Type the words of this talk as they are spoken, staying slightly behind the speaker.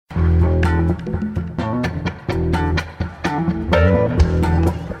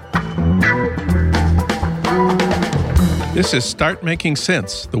This is Start Making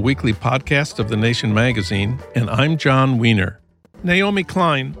Sense, the weekly podcast of The Nation magazine, and I'm John Wiener. Naomi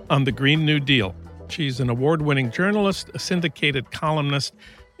Klein on the Green New Deal. She's an award-winning journalist, a syndicated columnist,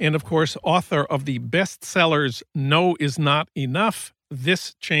 and of course, author of the bestsellers No Is Not Enough,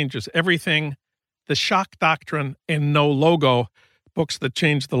 This Changes Everything, The Shock Doctrine, and No Logo, books that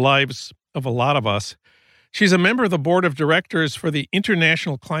changed the lives of a lot of us. She's a member of the board of directors for the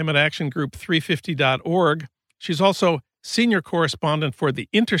International Climate Action Group 350.org. She's also senior correspondent for The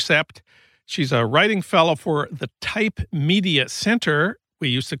Intercept. She's a writing fellow for the Type Media Center. We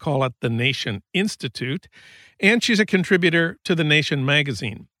used to call it the Nation Institute. And she's a contributor to The Nation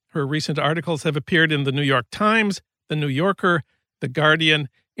magazine. Her recent articles have appeared in the New York Times, the New Yorker, the Guardian,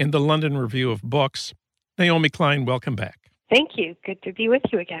 and the London Review of Books. Naomi Klein, welcome back. Thank you. Good to be with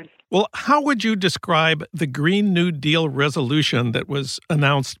you again. Well, how would you describe the Green New Deal resolution that was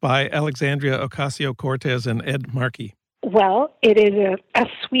announced by Alexandria Ocasio-Cortez and Ed Markey? Well, it is a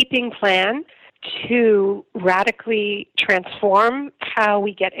sweeping plan to radically transform how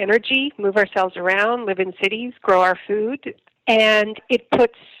we get energy, move ourselves around, live in cities, grow our food, and it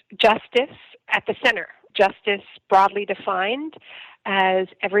puts justice at the center. Justice broadly defined as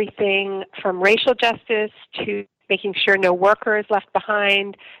everything from racial justice to making sure no worker is left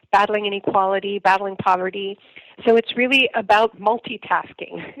behind, battling inequality, battling poverty. So it's really about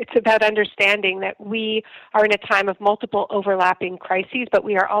multitasking. It's about understanding that we are in a time of multiple overlapping crises, but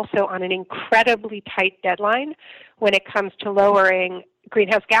we are also on an incredibly tight deadline when it comes to lowering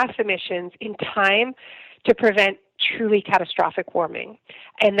greenhouse gas emissions in time to prevent truly catastrophic warming.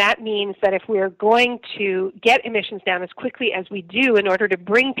 And that means that if we're going to get emissions down as quickly as we do in order to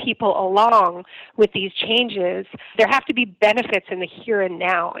bring people along with these changes, there have to be benefits in the here and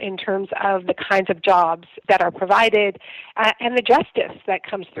now in terms of the kinds of jobs that are provided and the justice that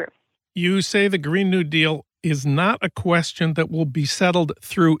comes through. You say the Green New Deal is not a question that will be settled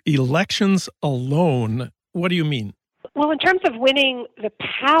through elections alone. What do you mean? Well, in terms of winning the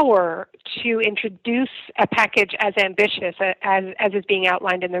power to introduce a package as ambitious as is being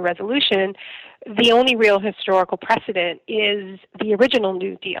outlined in the resolution, the only real historical precedent is the original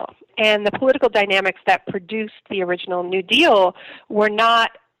New Deal. And the political dynamics that produced the original New Deal were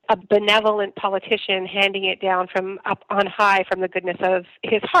not a benevolent politician handing it down from up on high from the goodness of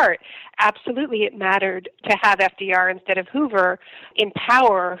his heart. Absolutely, it mattered to have FDR instead of Hoover in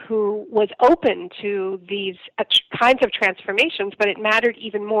power, who was open to these kinds of transformations, but it mattered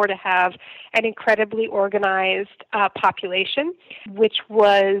even more to have an incredibly organized population, which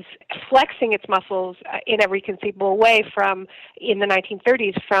was flexing its muscles in every conceivable way from, in the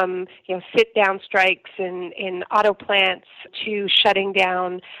 1930s, from sit-down strikes in auto plants to shutting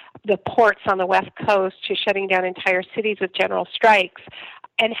down the ports on the West Coast to shutting down entire cities with general strikes,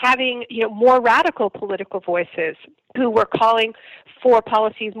 and having more radical political voices who were calling for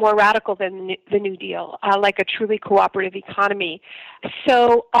policies more radical than the New Deal, like a truly cooperative economy.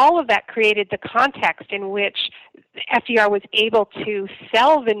 So all of that created the context in which FDR was able to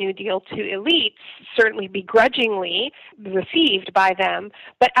sell the New Deal to elites, certainly begrudgingly received by them,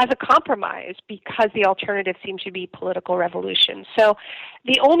 but as a compromise because the alternative seemed to be political revolution. So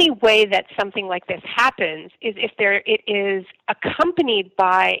the only way that something like this happens is if it is accompanied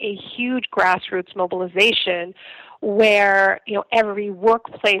by a huge grassroots mobilization where every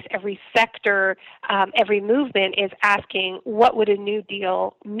workplace, every sector, every movement is asking, what would a New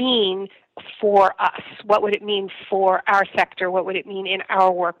Deal mean for us? What would it mean for our sector? What would it mean in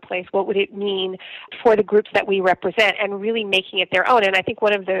our workplace? What would it mean for the groups that we represent? And really making it their own. And I think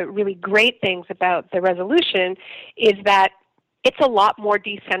one of the really great things about the resolution is that it's a lot more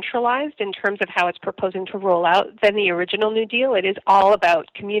decentralized in terms of how it's proposing to roll out than the original New Deal. It is all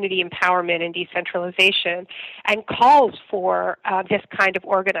about community empowerment and decentralization and calls for this kind of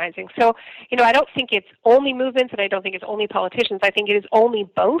organizing. So, I don't think it's only movements and I don't think it's only politicians. I think it is only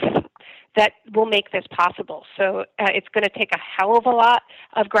both that will make this possible. So it's going to take a hell of a lot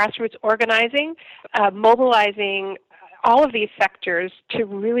of grassroots organizing, mobilizing all of these sectors to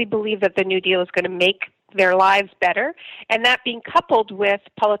really believe that the New Deal is going to make their lives better, and that being coupled with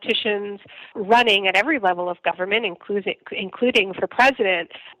politicians running at every level of government, including for president,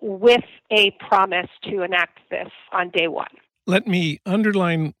 with a promise to enact this on day one. Let me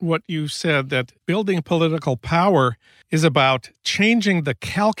underline what you said, that building political power is about changing the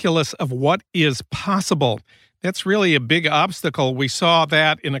calculus of what is possible. That's really a big obstacle. We saw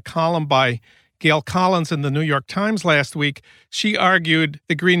that in a column by Gail Collins in the New York Times last week. She argued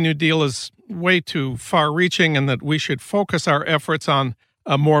the Green New Deal is way too far-reaching and that we should focus our efforts on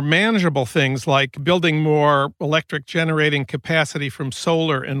more manageable things like building more electric generating capacity from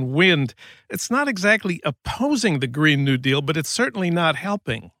solar and wind. It's not exactly opposing the Green New Deal, but it's certainly not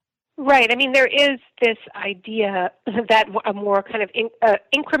helping. Right. I mean, there is this idea that a more kind of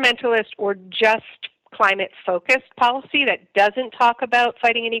incrementalist or just climate-focused policy that doesn't talk about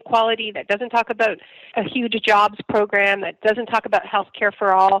fighting inequality, that doesn't talk about a huge jobs program, that doesn't talk about health care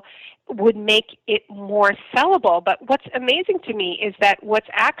for all, would make it more sellable. But what's amazing to me is that what's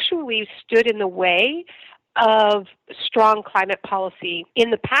actually stood in the way of strong climate policy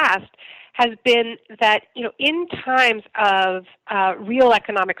in the past has been that, in times of real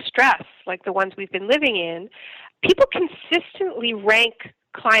economic stress, like the ones we've been living in, people consistently rank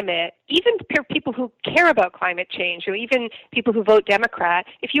climate, even people who care about climate change, or even people who vote Democrat,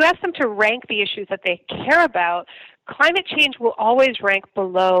 if you ask them to rank the issues that they care about, climate change will always rank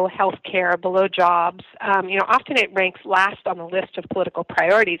below health care, below jobs. Often it ranks last on the list of political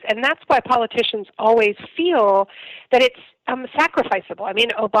priorities. And that's why politicians always feel that it's sacrificable. I mean,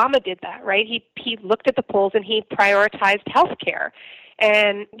 Obama did that, right? He looked at the polls and he prioritized health care.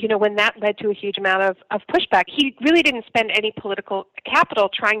 And, when that led to a huge amount of pushback, he really didn't spend any political capital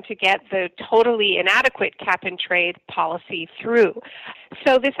trying to get the totally inadequate cap-and-trade policy through.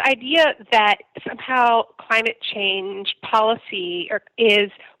 So this idea that somehow climate change policy is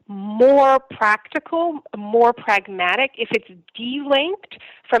more practical, more pragmatic if it's delinked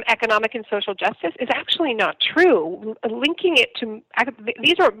from economic and social justice is actually not true. Linking it to,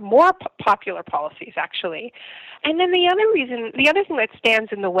 these are more popular policies, actually. And then the other thing that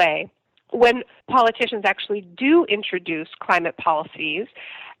stands in the way when politicians actually do introduce climate policies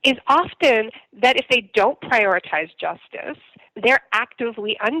is often that if they don't prioritize justice, they're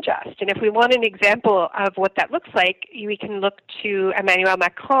actively unjust. And if we want an example of what that looks like, we can look to Emmanuel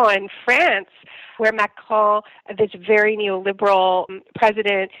Macron in France, where Macron, this very neoliberal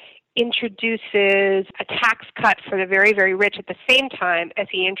president, introduces a tax cut for the very, very rich at the same time as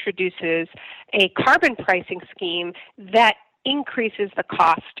he introduces a carbon pricing scheme that increases the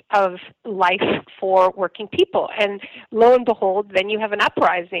cost of life for working people. And lo and behold, then you have an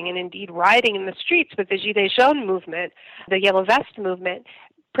uprising and indeed rioting in the streets with the Gilets jaunes movement, the Yellow Vest movement,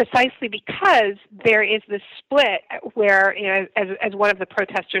 precisely because there is this split where, as one of the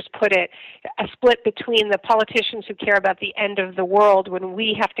protesters put it, a split between the politicians who care about the end of the world when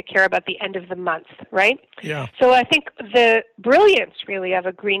we have to care about the end of the month, right? Yeah. So I think the brilliance, really, of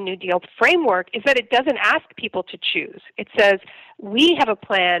a Green New Deal framework is that it doesn't ask people to choose. It says, we have a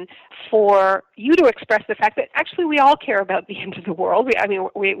plan for you to express the fact that actually we all care about the end of the world.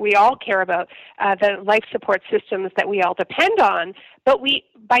 We all care about the life support systems that we all depend on, but we,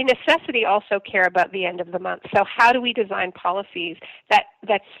 by necessity, also care about the end of the month. So how do we design policies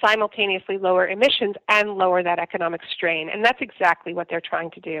that simultaneously lower emissions and lower that economic strain? And that's exactly what they're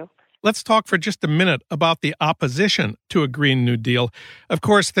trying to do. Let's talk for just a minute about the opposition to a Green New Deal. Of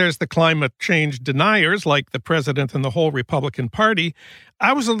course, there's the climate change deniers like the president and the whole Republican Party.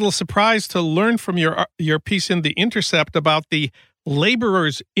 I was a little surprised to learn from your piece in The Intercept about the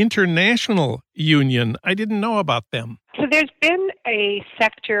Laborers International Union. I didn't know about them. So there's been a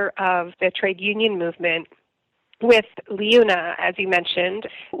sector of the trade union movement with LIUNA, as you mentioned,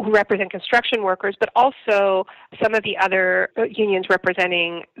 who represent construction workers, but also some of the other unions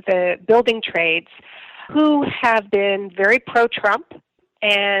representing the building trades, who have been very pro-Trump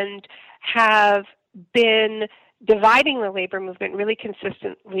and have been dividing the labor movement really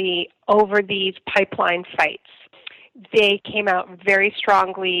consistently over these pipeline fights. They came out very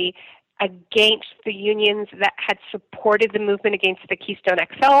strongly against the unions that had supported the movement against the Keystone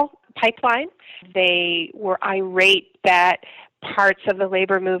XL pipeline. They were irate that parts of the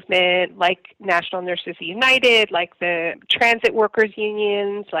labor movement, like National Nurses United, like the transit workers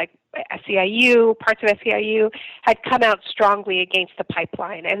unions, like SEIU, parts of SEIU, had come out strongly against the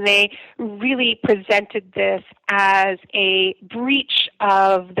pipeline. And they really presented this as a breach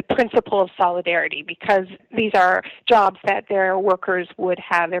of the principle of solidarity, because these are jobs that their workers would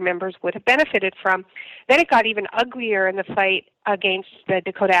have, their members would have benefited from. Then it got even uglier in the fight against the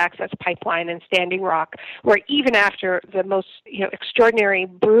Dakota Access Pipeline and Standing Rock, where even after the most extraordinary,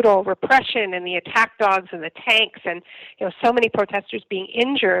 brutal repression and the attack dogs and the tanks and so many protesters being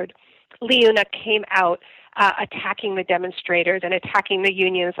injured, LIUNA came out attacking the demonstrators and attacking the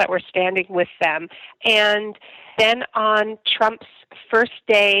unions that were standing with them. And then on Trump's first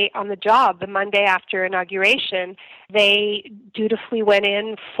day on the job, the Monday after inauguration, they dutifully went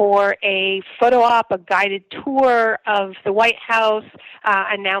in for a photo op, a guided tour of the White House,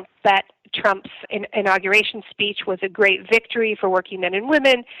 announced that Trump's inauguration speech was a great victory for working men and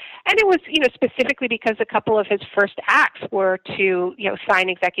women, and it was, specifically because a couple of his first acts were to, sign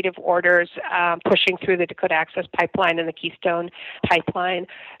executive orders pushing through the Dakota Access Pipeline and the Keystone Pipeline.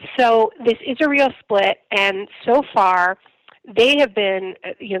 So this is a real split, and so far they have been,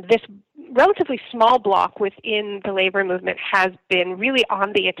 this relatively small bloc within the labor movement has been really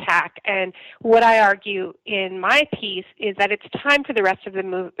on the attack. And what I argue in my piece is that it's time for the rest of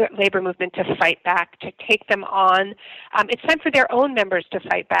the labor movement to fight back, to take them on. It's time for their own members to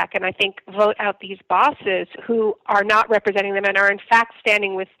fight back, and I think vote out these bosses who are not representing them and are in fact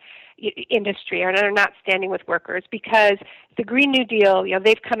standing with industry and are not standing with workers, because the Green New Deal,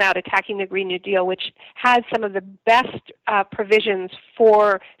 they've come out attacking the Green New Deal, which has some of the best provisions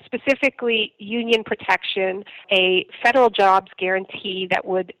for specifically union protection, a federal jobs guarantee that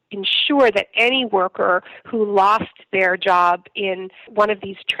would ensure that any worker who lost their job in one of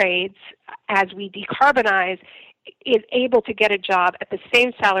these trades as we decarbonize is able to get a job at the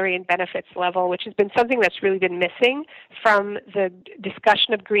same salary and benefits level, which has been something that's really been missing from the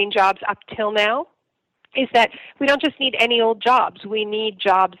discussion of green jobs up till now, is that we don't just need any old jobs. We need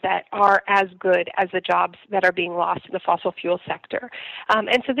jobs that are as good as the jobs that are being lost in the fossil fuel sector.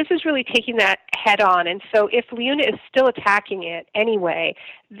 And so this is really taking that head on. And so if LIUNA is still attacking it anyway,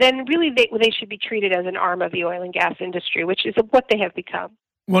 then really they should be treated as an arm of the oil and gas industry, which is what they have become.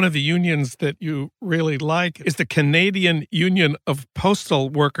 One of the unions that you really like is the Canadian Union of Postal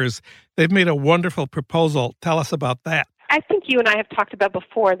Workers. They've made a wonderful proposal. Tell us about that. I think you and I have talked about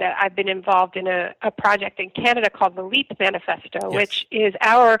before that I've been involved in a project in Canada called the LEAP Manifesto, yes, which is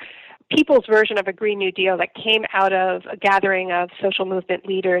our people's version of a Green New Deal that came out of a gathering of social movement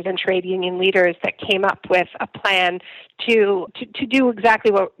leaders and trade union leaders that came up with a plan to do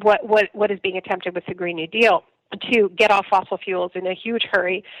exactly what is being attempted with the Green New Deal, to get off fossil fuels in a huge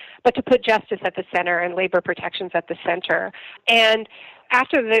hurry, but to put justice at the center and labor protections at the center. And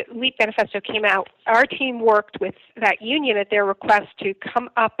after the LEAP Manifesto came out, our team worked with that union at their request to come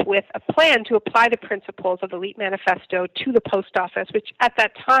up with a plan to apply the principles of the LEAP Manifesto to the post office, which at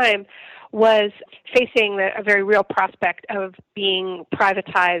that time was facing a very real prospect of being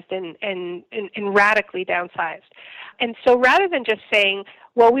privatized and radically downsized. And so rather than just saying,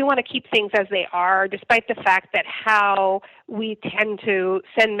 well, we want to keep things as they are, despite the fact that how we tend to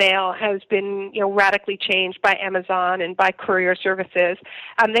send mail has been, radically changed by Amazon and by courier services,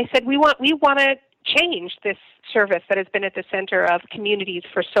 they said we want to change this service that has been at the center of communities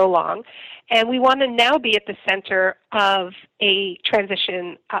for so long, and we want to now be at the center of a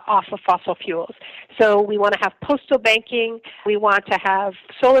transition off of fossil fuels. So we want to have postal banking, we want to have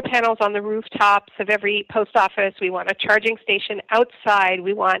solar panels on the rooftops of every post office, we want a charging station outside,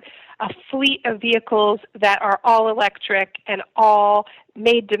 we want a fleet of vehicles that are all electric and all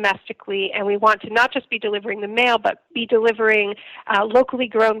made domestically, and we want to not just be delivering the mail, but be delivering locally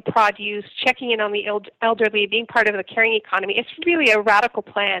grown produce, checking in on the elderly, being part of the caring economy. It's really a radical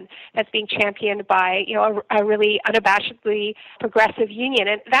plan that's being championed by a really unabashedly progressive union,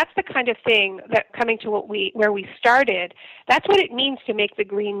 and that's the kind of thing that, coming to where we started, that's what it means to make the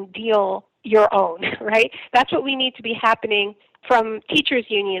Green Deal your own, right? That's what we need to be happening from teachers'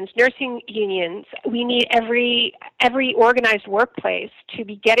 unions, nursing unions. We need every organized workplace to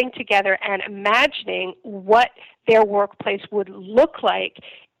be getting together and imagining what their workplace would look like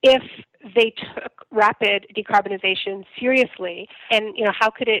if they took rapid decarbonization seriously. And,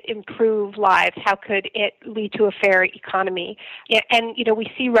 how could it improve lives? How could it lead to a fair economy? And,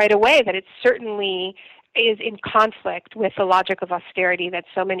 we see right away that it certainly is in conflict with the logic of austerity that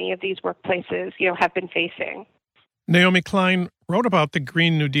so many of these workplaces, have been facing. Naomi Klein wrote about the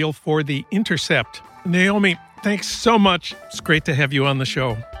Green New Deal for The Intercept. Naomi, thanks so much. It's great to have you on the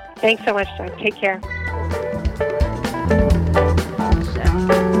show. Thanks so much, John. Take care.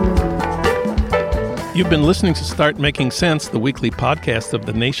 You've been listening to Start Making Sense, the weekly podcast of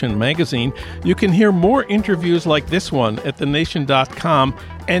The Nation magazine. You can hear more interviews like this one at thenation.com,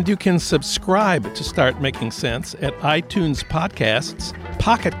 and you can subscribe to Start Making Sense at iTunes Podcasts,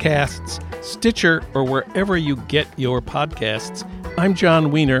 Pocket Casts, Stitcher, or wherever you get your podcasts. I'm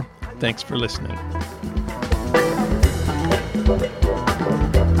John Wiener. Thanks for listening.